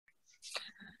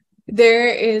There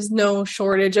is no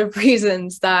shortage of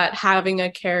reasons that having a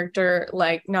character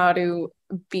like Naru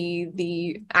be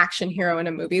the action hero in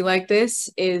a movie like this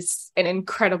is an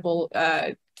incredible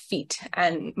feat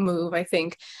and move. I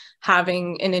think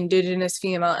having an Indigenous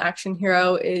female action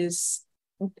hero is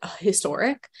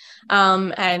historic.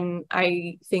 And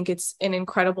I think it's an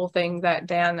incredible thing that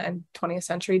Dan and 20th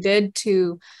Century did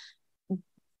to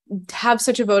have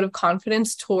such a vote of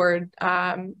confidence toward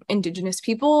Indigenous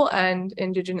people and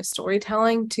Indigenous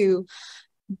storytelling to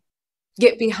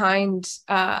get behind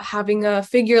having a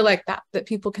figure like that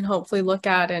people can hopefully look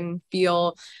at and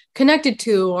feel connected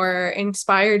to or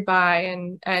inspired by,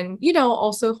 and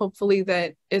also hopefully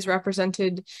that is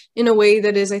represented in a way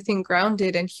that is, I think,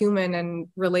 grounded and human and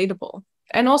relatable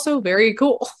and also very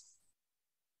cool.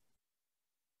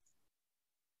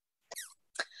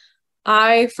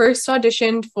 I first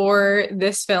auditioned for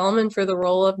this film and for the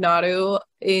role of Naru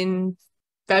in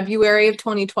February of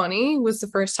 2020 was the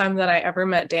first time that I ever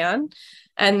met Dan.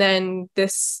 And then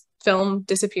this film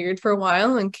disappeared for a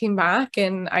while and came back,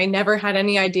 and I never had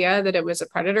any idea that it was a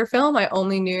Predator film. I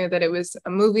only knew that it was a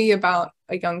movie about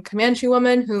a young Comanche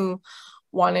woman who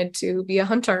wanted to be a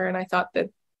hunter, and I thought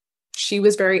that she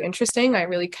was very interesting. I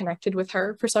really connected with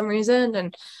her for some reason,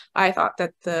 and I thought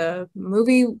that the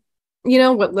movie,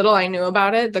 what little I knew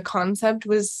about it, the concept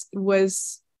was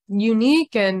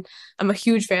unique, and I'm a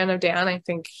huge fan of Dan. I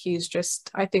think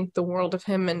I think the world of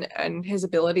him and his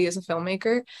ability as a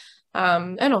filmmaker,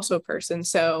 and also a person.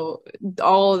 So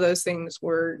all of those things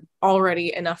were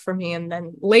already enough for me. And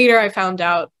then later I found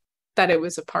out that it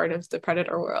was a part of the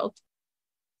Predator world.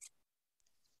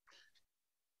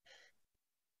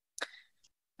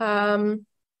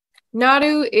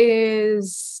 Naru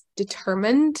is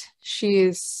determined. She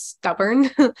is stubborn.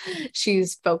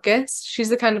 She's focused. She's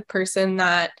the kind of person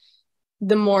that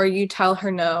the more you tell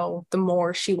her no, the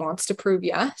more she wants to prove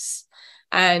yes.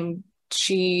 And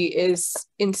she is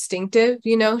instinctive,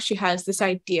 she has this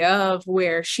idea of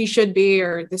where she should be,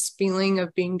 or this feeling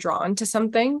of being drawn to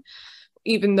something,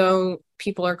 even though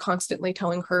people are constantly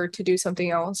telling her to do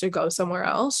something else or go somewhere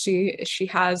else. She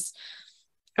has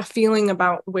a feeling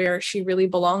about where she really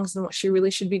belongs and what she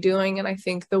really should be doing. And I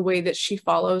think the way that she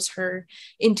follows her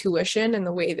intuition and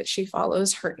the way that she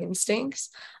follows her instincts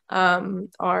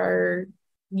are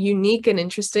unique and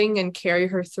interesting and carry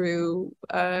her through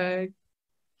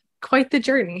quite the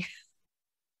journey.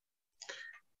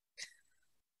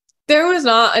 There was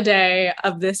not a day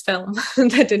of this film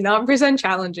that did not present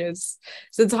challenges.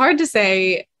 So it's hard to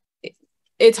say.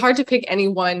 It's hard to pick any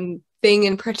one thing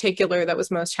in particular that was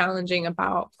most challenging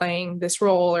about playing this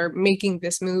role or making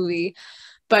this movie.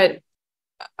 But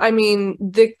I mean,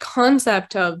 the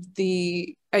concept of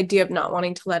the idea of not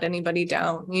wanting to let anybody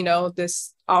down,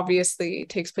 this obviously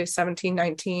takes place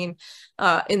 1719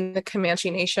 in the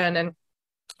Comanche Nation. And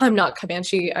I'm not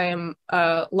Comanche, I am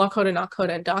Lakota,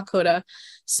 Nakota, and Dakota.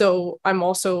 So I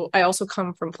also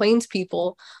come from Plains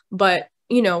people, but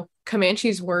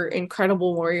Comanches were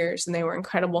incredible warriors and they were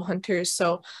incredible hunters.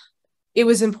 So it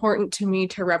was important to me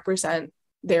to represent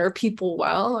their people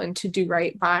well and to do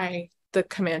right by the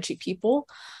Comanche people,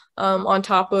 on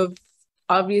top of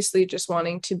obviously just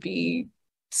wanting to be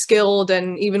skilled.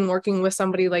 And even working with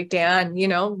somebody like Dan,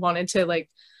 wanted to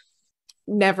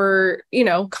never,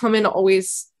 come in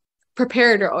always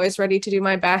prepared or always ready to do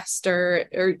my best, or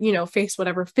face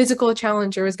whatever physical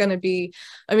challenge there was going to be.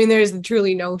 I mean, there's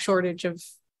truly no shortage of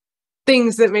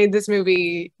things that made this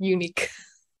movie unique.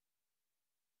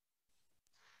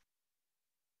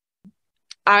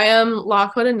 I am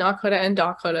Lakota, Nakota, and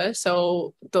Dakota,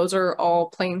 so those are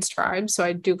all Plains tribes. So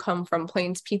I do come from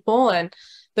Plains people, and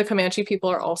the Comanche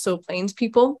people are also Plains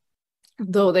people,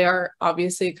 though they are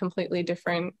obviously a completely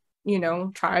different,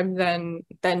 tribe than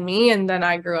me and than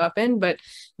I grew up in. But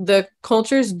the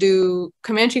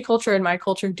Comanche culture and my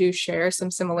culture do share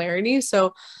some similarities.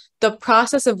 So the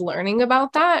process of learning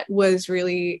about that was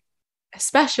really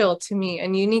special to me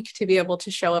and unique to be able to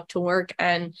show up to work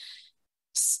and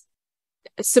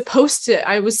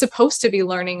I was supposed to be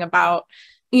learning about,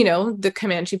 the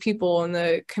Comanche people and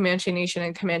the Comanche Nation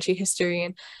and Comanche history.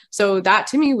 And so that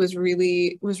to me was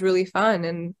really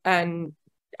fun. And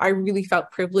I really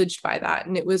felt privileged by that.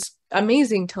 And it was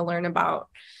amazing to learn about,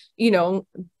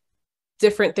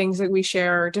 different things that we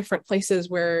share, different places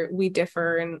where we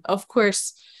differ. And of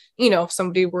course, if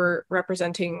somebody were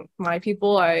representing my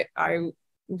people, I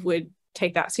would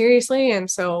take that seriously. And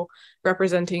so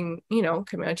representing,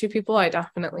 Comanche people, I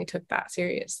definitely took that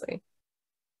seriously.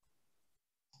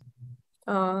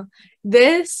 A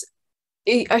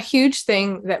huge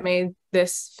thing that made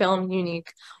this film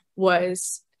unique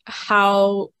was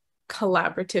how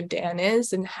collaborative Dan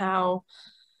is and how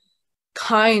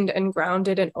kind and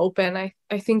grounded and open.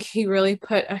 I think he really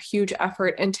put a huge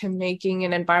effort into making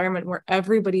an environment where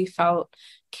everybody felt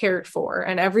cared for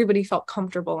and everybody felt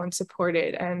comfortable and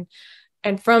supported.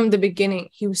 And from the beginning,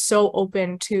 he was so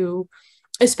open to,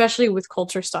 especially with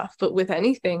culture stuff, but with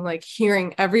anything, like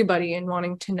hearing everybody and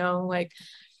wanting to know, like,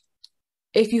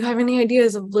 if you have any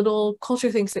ideas of little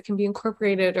culture things that can be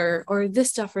incorporated, or this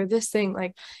stuff or this thing,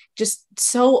 like just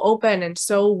so open and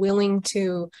so willing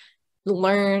to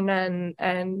learn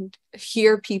and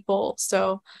hear people.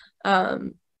 So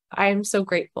I'm so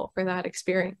grateful for that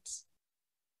experience.